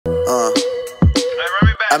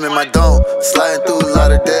I'm in my Donk, sliding through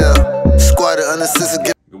Lauderdale. Squatted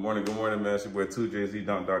unassisted. Good morning, man. It's your boy 2JZ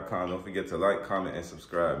Donk.com. Don't forget to like, comment, and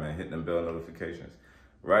subscribe, man. Hit them bell notifications.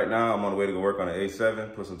 Right now, I'm on the way to go work on the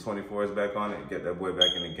A7, put some 24's back on it, and get that boy back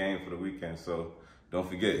in the game for the weekend. So don't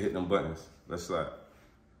forget, hit them buttons. Let's slide.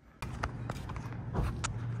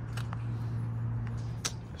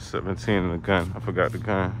 17 in the gun. I forgot the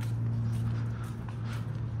gun.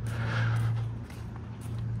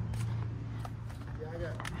 Yeah, I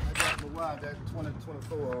got the wide, that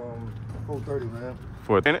 430, man.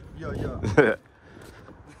 4 in it? Yeah.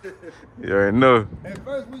 You already know. At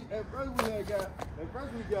first we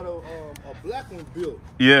got a black one built.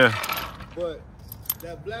 Yeah. But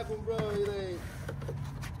that black one, bro,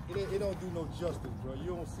 it don't do no justice, bro.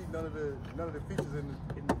 You don't see none of the features in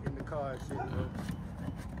the car and shit,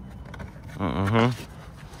 bro.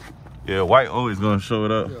 Yeah, white always gonna show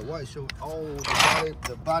it up. Yeah, white show all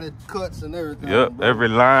the body cuts and everything. Yep, bro. every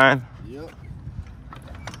line. Yep.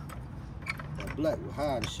 That black will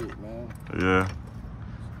hide the shit, man. Yeah.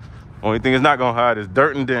 Only thing it's not gonna hide is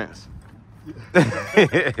dirt and dents. I'm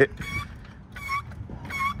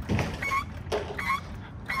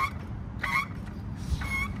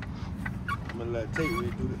gonna let Tate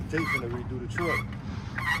redo the truck,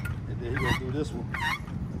 and then he gonna do this one.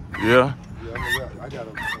 Yeah. Yeah, I got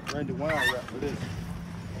a Randy Wine wrap for this.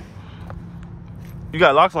 You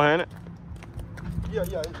got locks on hand it? Yeah.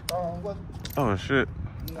 What? Oh shit.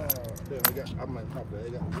 No, I might pop that. They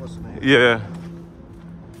got what's the name? Yeah.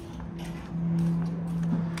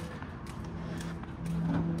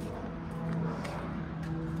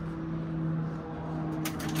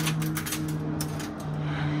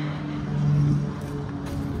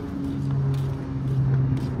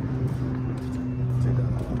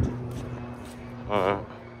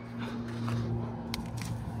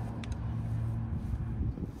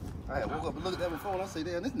 I woke up and looked at my phone. I say,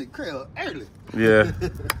 damn, this nigga crazy early. Yeah.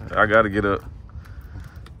 I gotta get up.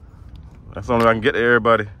 That's the only way I can get to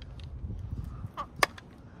everybody.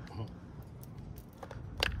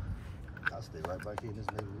 I'll stay right back here in this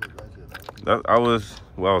neighborhood right here. I was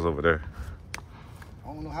over there. I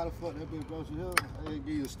don't know how the fuck that bitch brought you here. I didn't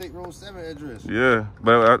give you a State Road 7 address. Yeah,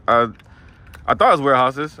 but I thought it was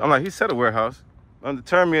warehouses. I'm like, he said a warehouse. When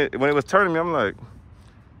it was turning me, I'm like,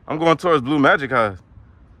 I'm going towards Blue Magic House.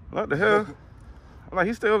 What the hell? I'm like,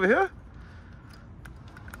 he stay over here?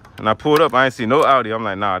 And I pulled up, I ain't see no Audi. I'm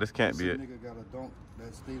like, nah, this can't be it. Nigga got a Donk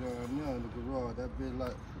that stayed on there in the garage. That bitch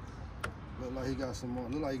look like he got some more.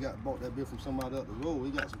 Look like he bought that bitch from somebody up the road.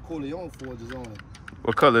 He got some Corleone forges on it.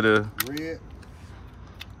 What color it is? Red.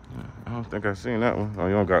 I don't think I've seen that one. Oh,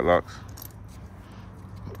 you don't got locks.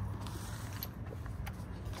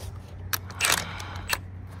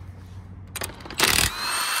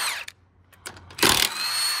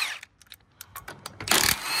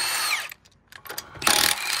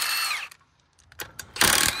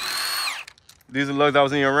 These are lugs that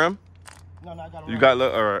was in your rim? No, I got You got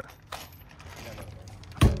lugs? All right.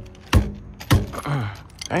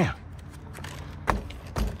 Damn.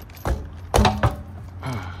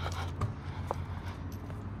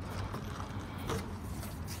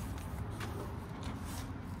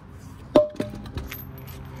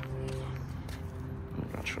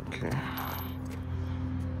 Okay.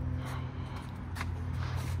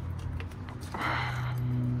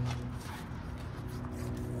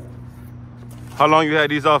 How long you had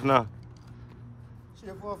these off now?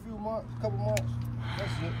 Shit, for a few months, couple months.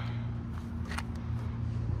 That's it.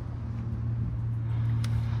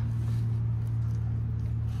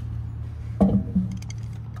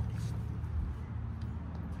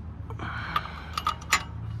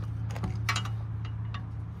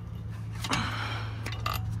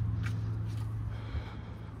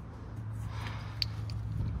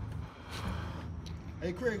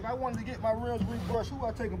 Hey Craig, if I wanted to get my rims rebrushed, who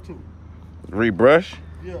I take them to? Rebrush?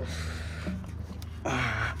 Yeah.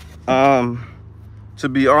 To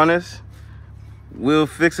be honest, we'll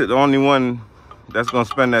fix it. The only one that's gonna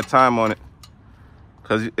spend that time on it,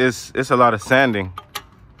 cause it's a lot of sanding.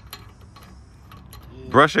 Yeah.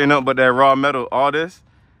 Brush ain't nothing but that raw metal. All this,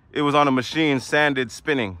 it was on a machine sanded,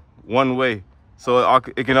 spinning one way, so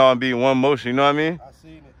it can all be in one motion. You know what I mean? I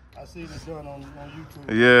seen it done on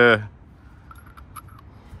YouTube. Yeah.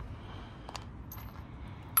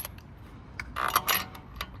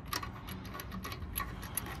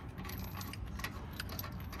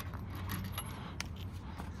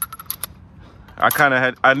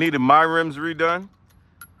 I needed my rims redone.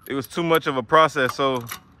 It was too much of a process, so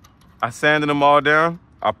I sanded them all down.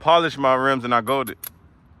 I polished my rims and I golded.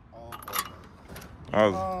 You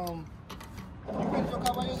painted your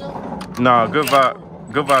car by yourself? Nah, Good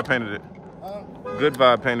Vibe painted it. Good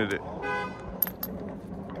Vibe painted it.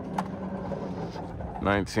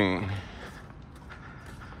 19.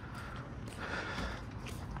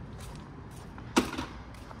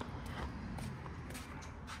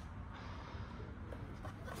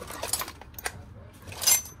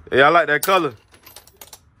 Yeah, I like that color.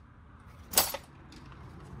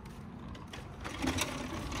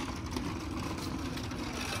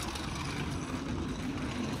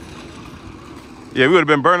 Yeah, we would have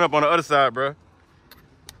been burning up on the other side, bro.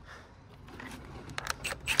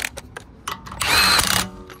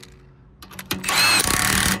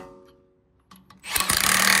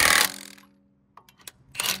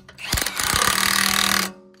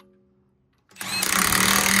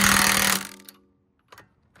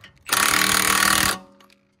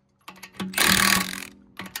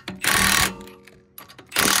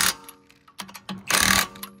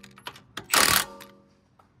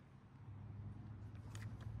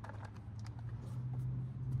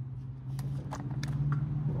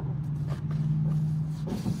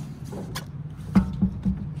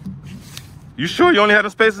 You sure you only had the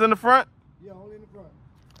spaces in the front? Yeah, only in the front.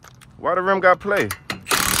 Why the rim got play?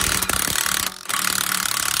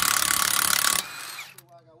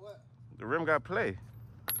 The rim got play.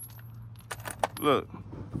 Look.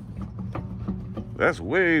 That's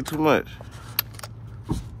way too much.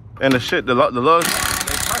 And the shit, the lugs,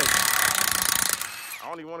 they tight. I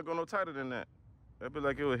don't even want to go no tighter than that. That'd be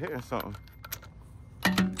like it was hitting something.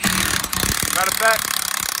 Matter of fact,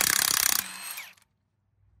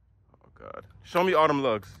 oh God. Show me all them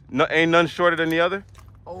lugs. No, ain't none shorter than the other?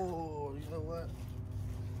 Oh, you know what?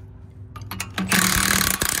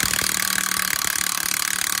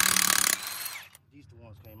 These the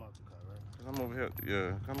ones came out the car, right? I'm over here,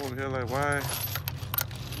 yeah. I'm over here like, why?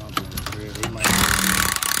 They might...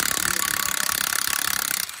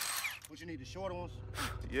 What you need, the shorter ones?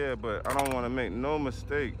 Yeah, but I don't want to make no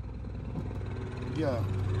mistake. Yeah.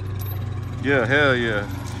 Yeah, hell yeah.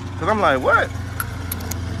 Cause I'm like, what?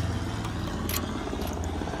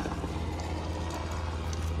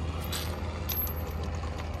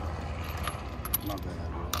 My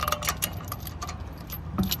bad,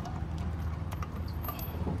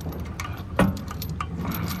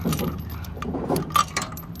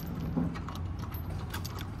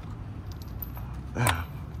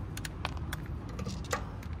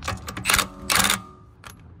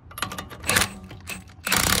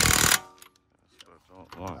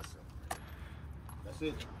 That's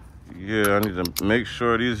it. Yeah, I need to make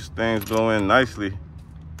sure these things go in nicely.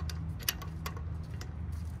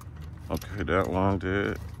 Okay, that one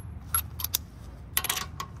did.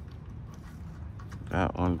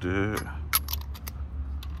 That one did.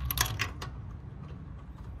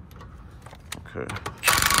 Okay.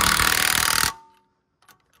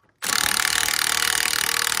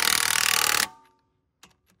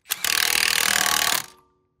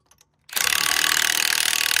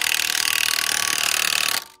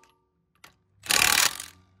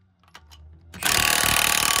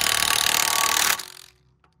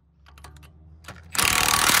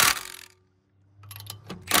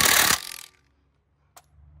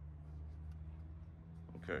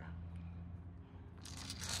 Okay.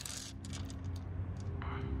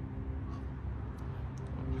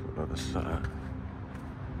 Other side.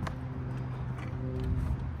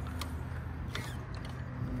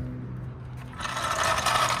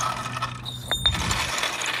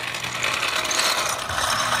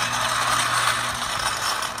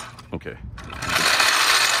 Okay.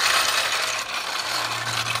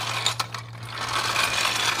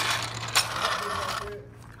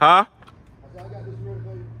 Huh?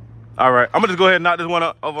 All right, I'm gonna just go ahead and knock this one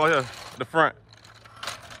up over here, the front.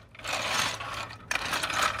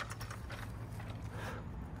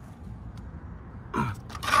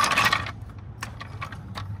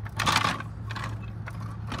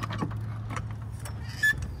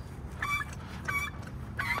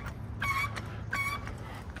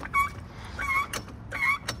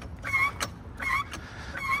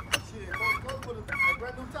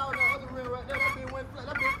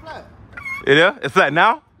 Yeah, it's flat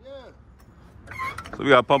now? Yeah. So we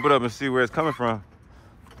gotta pump it up and see where it's coming from.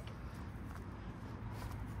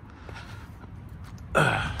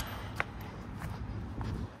 I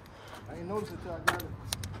ain't noticed until I got it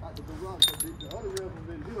out the garage. The other rail was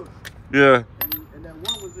in here. Yeah. And that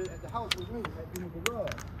one was at the house with me, in the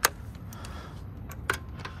garage.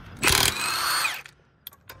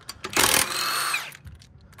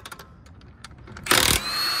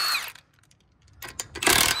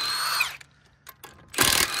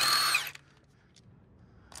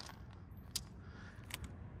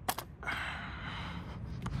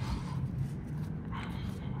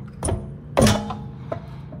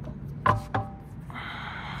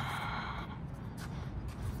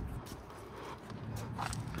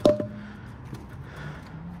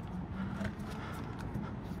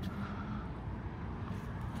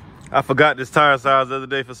 I forgot this tire size the other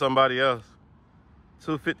day for somebody else.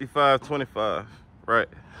 255/25, right?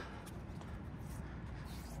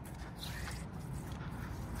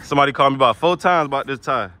 Somebody called me about 4 times about this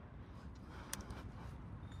tire.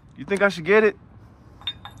 You think I should get it?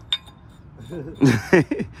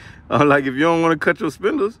 I'm like, if you don't want to cut your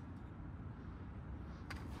spindles.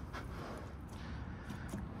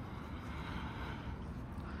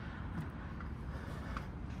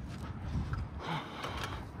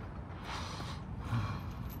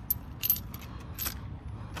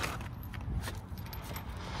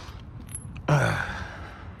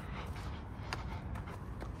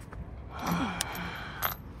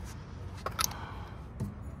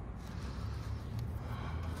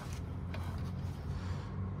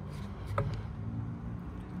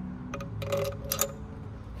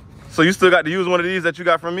 So you still got to use one of these that you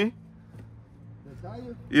got from me? The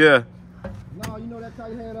tire? Yeah. No, you know that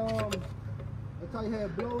tire had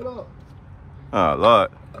blowed up. Oh, Lord.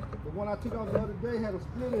 The one I took out the other day had a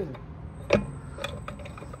split in it.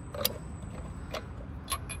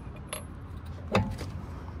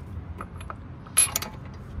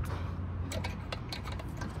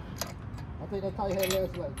 I think that tire had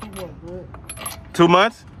lasted like 2 months, bro. 2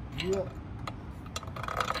 months? Yeah.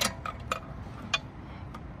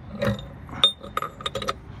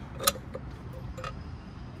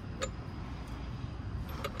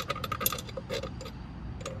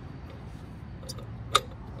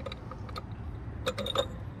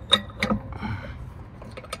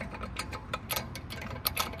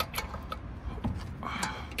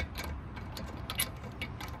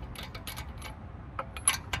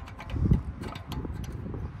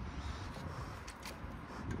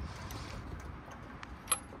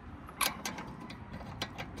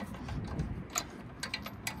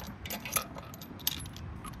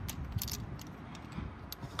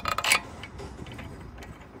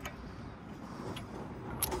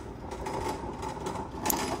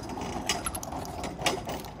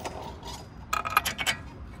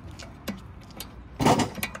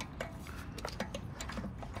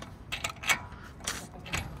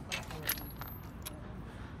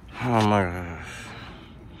 Oh my gosh.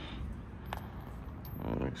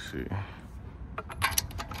 Let me see.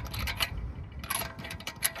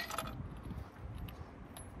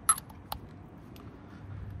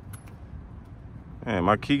 Man,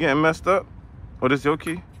 my key getting messed up? Oh, this your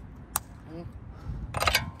key?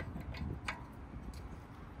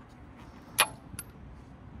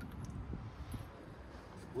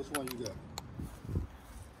 Which one you got?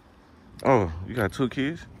 Oh, you got 2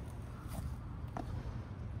 keys?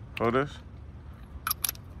 Oh, this?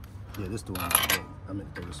 Yeah, this the one. I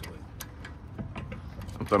meant to throw this away.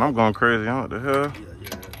 I thought I'm going crazy. What the hell?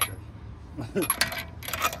 Yeah, okay.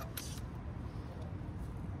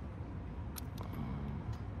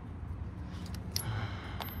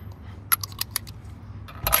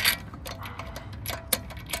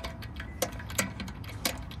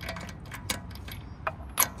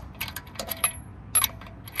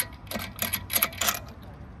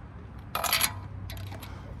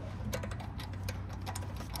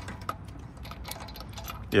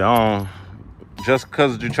 Yeah, just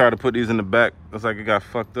cause you try to put these in the back, it's like it got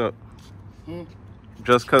fucked up.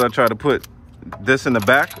 Just cause I tried to put this in the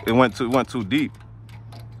back, it went too deep.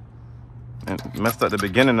 And messed up the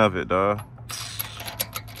beginning of it, dog.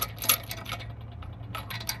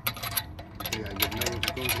 You gotta get another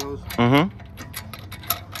those? Mm-hmm.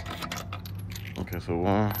 Okay, so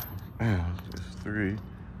 1, damn, just 3.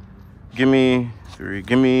 Give me 3.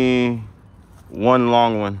 Give me 1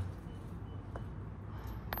 long one.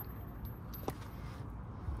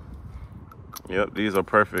 Yep, these are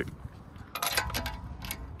perfect.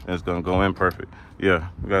 And it's gonna go in perfect. Yeah,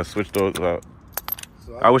 we gotta switch those out.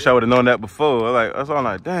 So I wish I would have known that before. Like, that's all I'm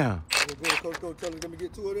like, damn. Go tell them, let me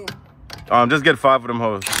get 2 of them. Just get 5 of them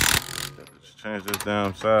hoes. Just change this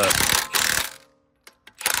damn side.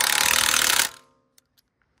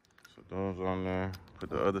 So those on there.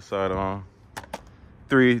 Put the other side on.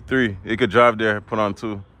 3. It could drive there, put on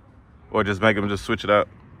 2. Or just make them just switch it out.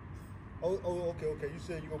 Oh, okay. You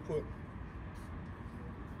said you gonna put.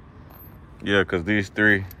 Yeah, because these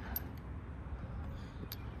 3.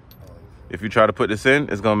 If you try to put this in,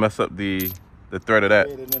 it's gonna mess up the thread of that.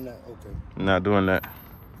 Okay. I'm not doing that.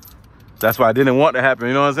 That's why I didn't want to happen,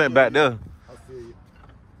 you know what I'm saying? Back there. I feel you.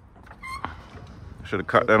 Should have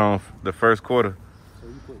cut that on the first quarter. So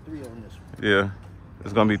you put 3 on this one. Yeah.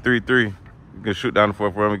 It's gonna be 3. You can shoot down the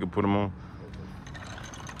 4th one, we can put them on.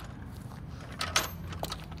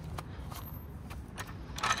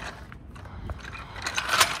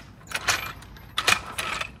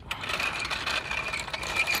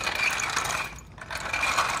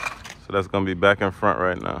 So that's gonna be back and front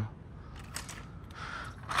right now.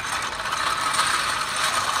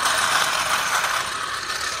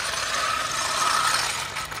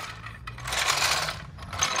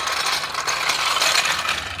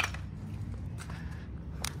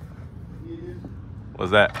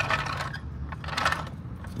 What's that?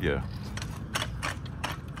 Yeah.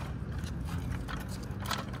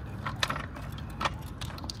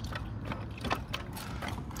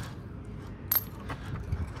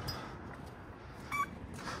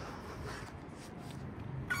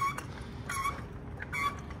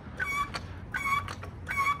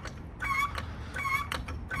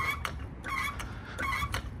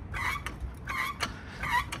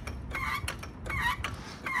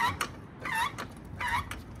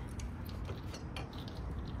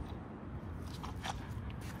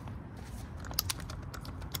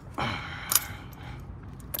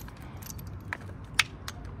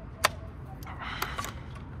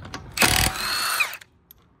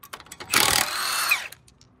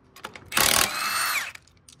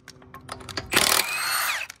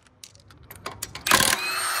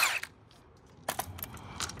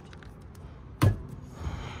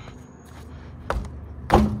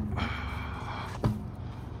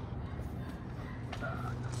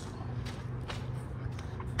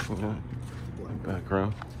 Yeah.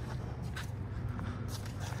 Background.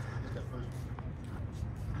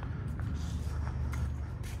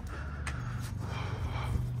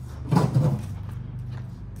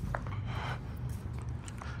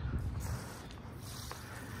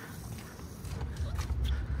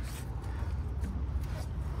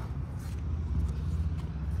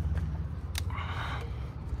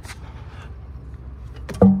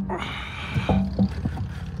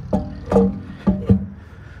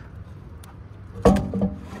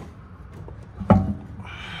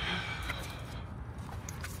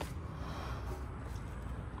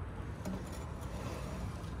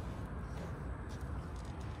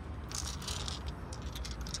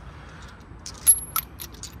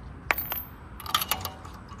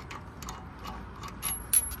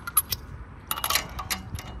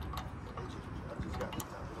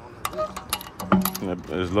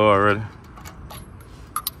 It's low already.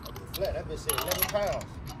 Flat, that bitch said 11 pounds.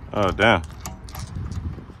 Oh, damn.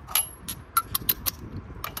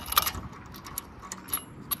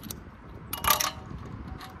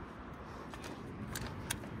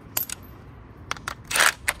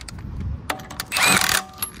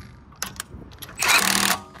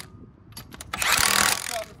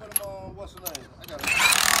 What's the name? I got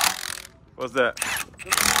What's that?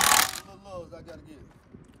 little loves I gotta get.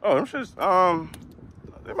 Oh, them shits,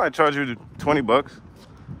 they might charge you $20.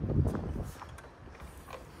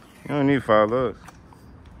 You don't need 5 lugs.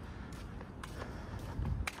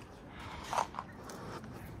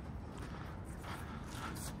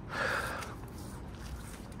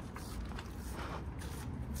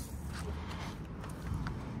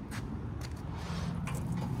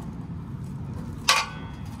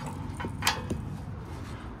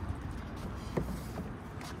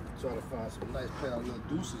 Trying to find some nice pair of little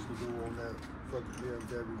deuces to go on that fucking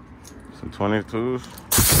BMW. Some 22s.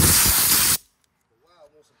 Wow, I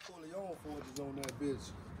want some Corleone forges on that bitch.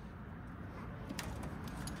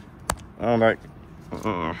 I don't like.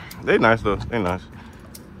 They nice though. They nice.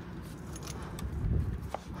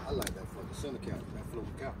 I like that fucking center cap, that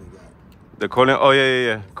floating cap they got. The Corleone. Oh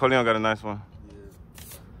yeah. Corleone got a nice one. Yeah.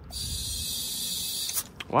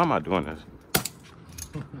 Why am I doing this?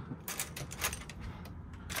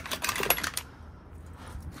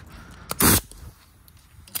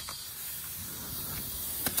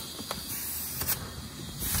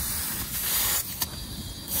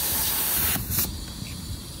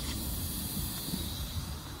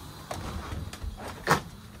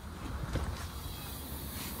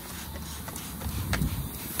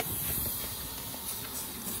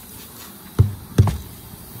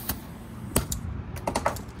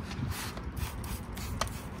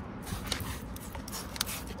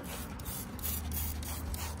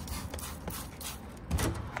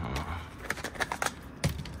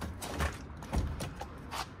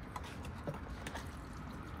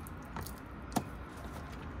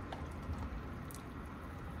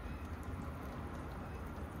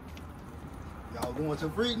 Y'all going to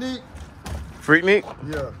Freaknik? Freaknik?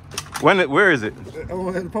 Yeah. Where is it? I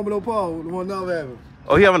want to Pompano Paul, the one now having.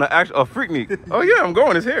 Oh, he having an actual Freaknik. Oh yeah, I'm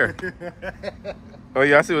going. It's here. Oh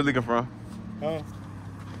yeah, I see where it's leaking from. Huh?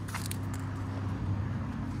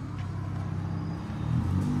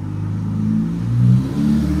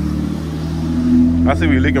 I see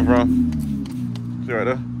where you're leaking from. See right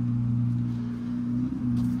there.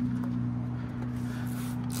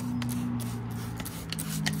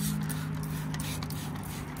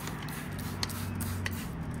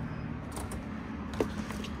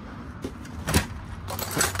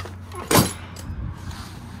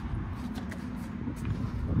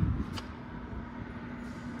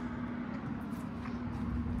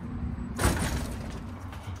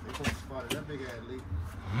 spotted that big ass leak.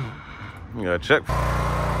 You gotta check.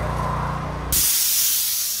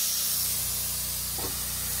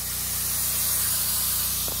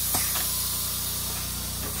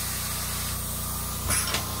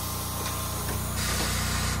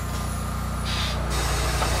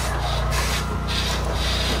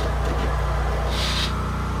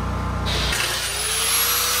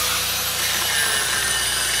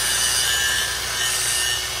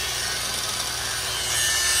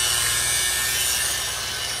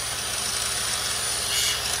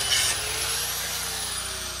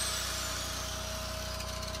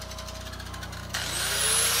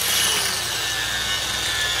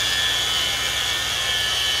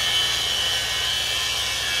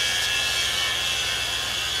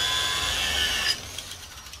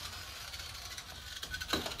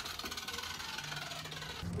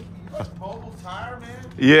 Mobile tire,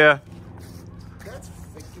 man. Yeah. That's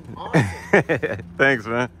freaking awesome. Thanks,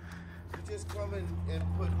 man. You just come in and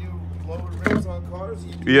put new lower rims on cars.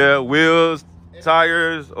 You do Yeah, wheels,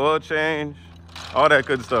 tires, oil change, all that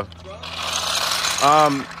good stuff.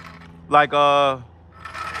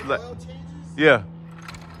 Like oil changes. yeah.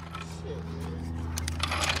 Shit, man.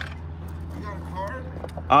 You got a card?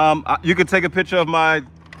 You can take a picture of my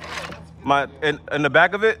in the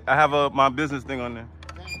back of it. I have my business thing on there.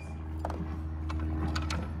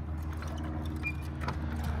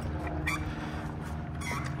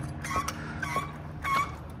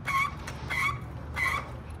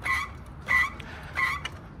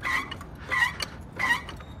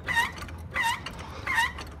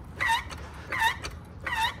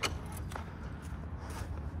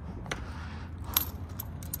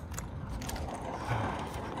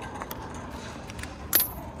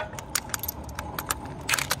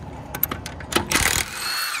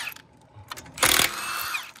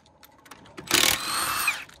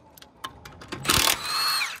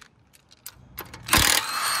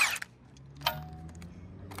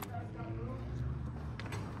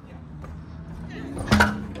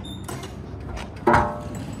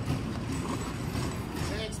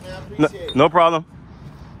 Thanks, man. No, Appreciate it. no problem.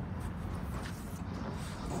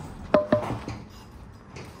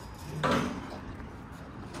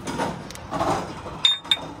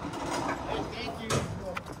 Hey, thank you.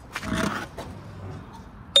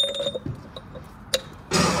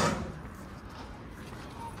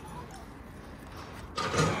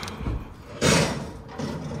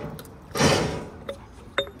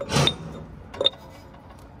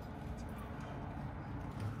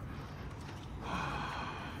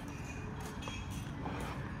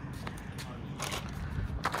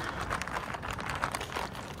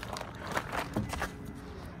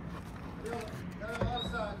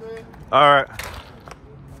 All right.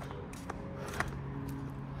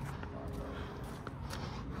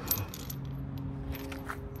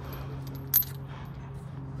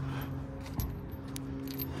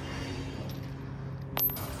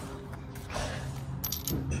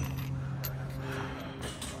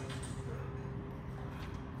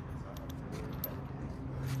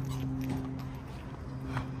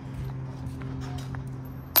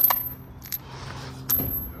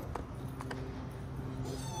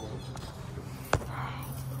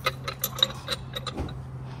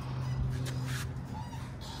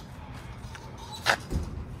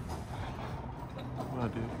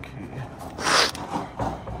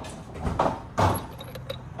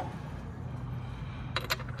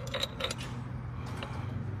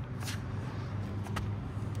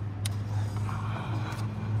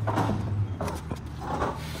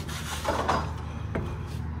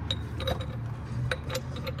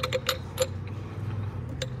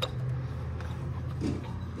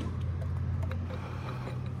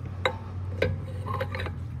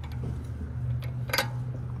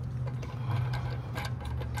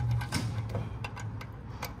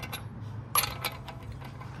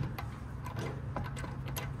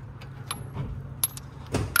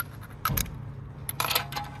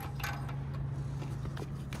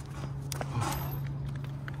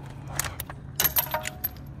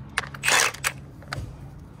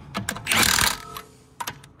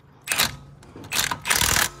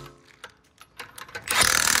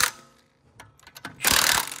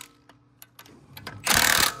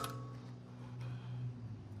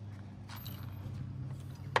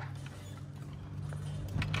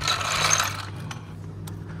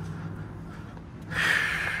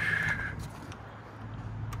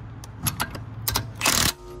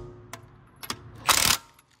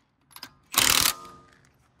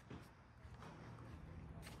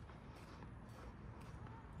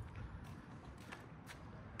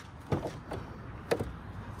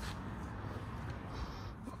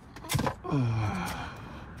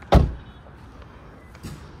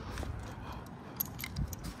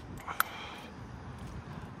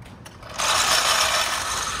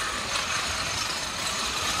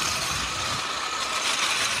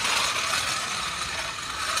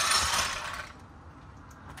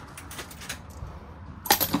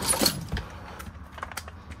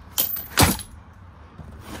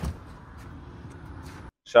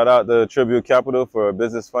 Shout out to Tribute Capital for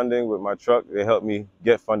business funding with my truck. They helped me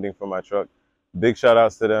get funding for my truck. Big shout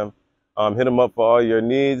outs to them. Hit them up for all your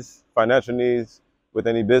needs, financial needs, with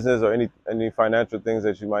any business or any financial things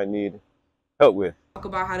that you might need help with. Talk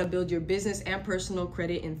about how to build your business and personal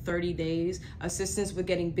credit in 30 days, assistance with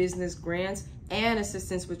getting business grants, and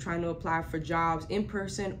assistance with trying to apply for jobs in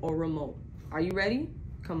person or remote. Are you ready?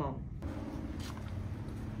 Come on.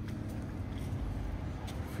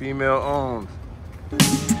 Female owned.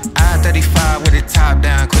 I-35 with the top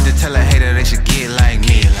down, quit to tell a hater they should get like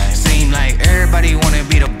me. Seem like everybody wanna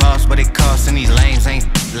be the boss, but it costs and these lames ain't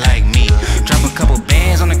like me. Drop a couple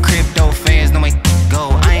bands on the crypto fans, no make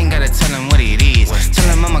go. I ain't gotta tell them what it is. Tell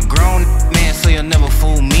them I'm a grown man, so you'll never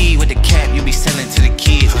fool me with the cap you be selling to the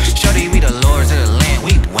kids. Shorty, we the lords of the land,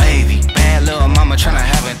 we wavy. Bad little mama tryna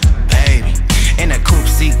have a baby. In a coupe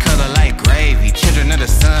seat color like gravy. Children of the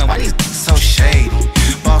sun, why these so shady?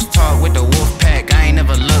 Boss talk with the wolf pack, I ain't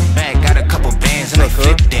never look back. Got a couple bands and I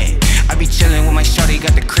flip that. I be chillin' with my shorty,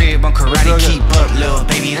 got the crib on karate. Keep up, little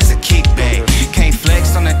baby, that's a kickback. Can't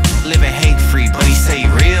flex on that, living hate free. But he say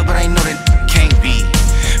real, but I know that can't be.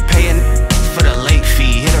 Payin' for the late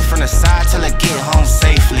fee. Hit her from the side till I get home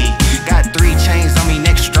safely. Got 3 chains on me,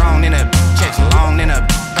 neck strong, then a checks long, then a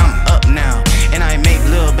I'm up now. And I make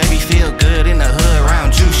little baby feel good in the hood.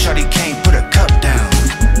 Around you, shorty can't put a cup down.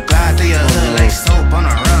 Glide through your hood like soap on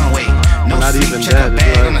a runway. No sleep, check a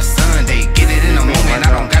bag on a Sunday. Get it in a moment,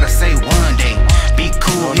 I don't gotta say one day. Be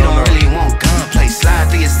cool, you don't really want gunplay. Slide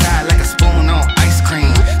through your side like a spoon on ice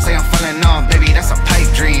cream. Say I'm falling off, baby, that's a pipe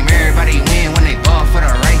dream. Everybody win when they ball for the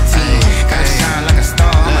right team. Gotta shine like a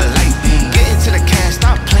star, I'm a light beam. Get into the cash,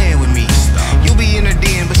 stop playing with me. You be in her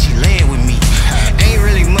DM, but she laying with me. Ain't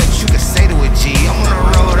really much you can say to a G. I'm on the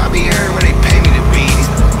road, I'll be here where they pay me to be.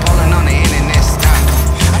 Falling on the internet, stop.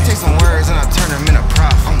 I take some words and I turn them into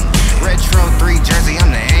profit. Retro 3 jersey, I'm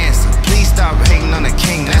the answer. Please stop hating on the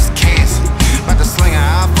king, that's cancer. About to sling an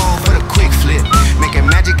iPhone for the quick flip. Making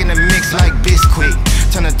magic in the mix like Bisquick.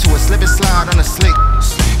 Turn it to a slip and slide on the slick.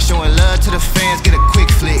 Showing love to the fans, get a quick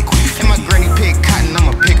flick. And my granny pick cotton,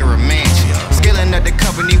 I'ma pick her a mansion. Scaling up the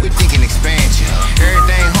company, we thinking expansion.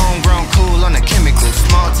 Everything homegrown, cool on the chemicals.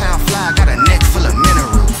 Small town fly, got a neck full of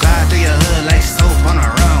minerals. Glide through your hood like soap on a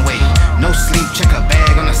runway. No sleep, check a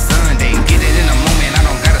bag on a Sunday. Get it in a moment, I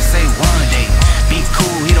don't gotta say one day. Be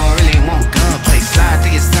cool, he don't really want gunplay. Slide to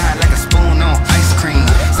your side like a spoon on ice cream.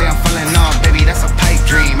 Say I'm falling off, baby, that's a pipe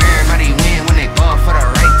dream. Everybody win when they ball for the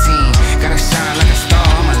right team. Gotta shine like a star,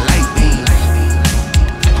 I'm a light beam.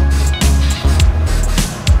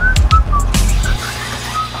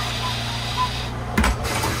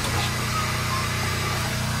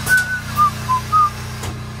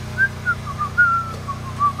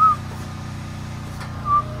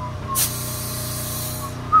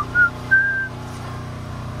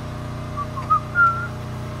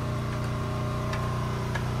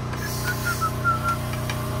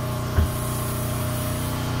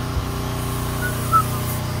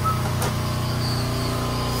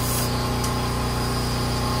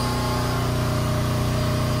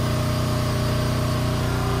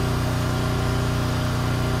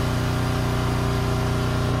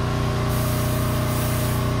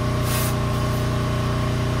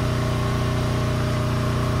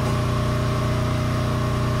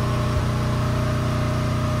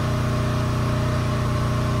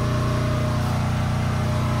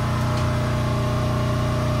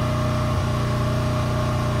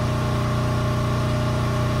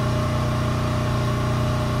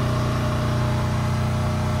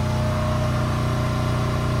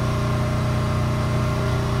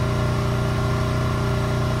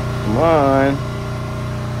 Come on.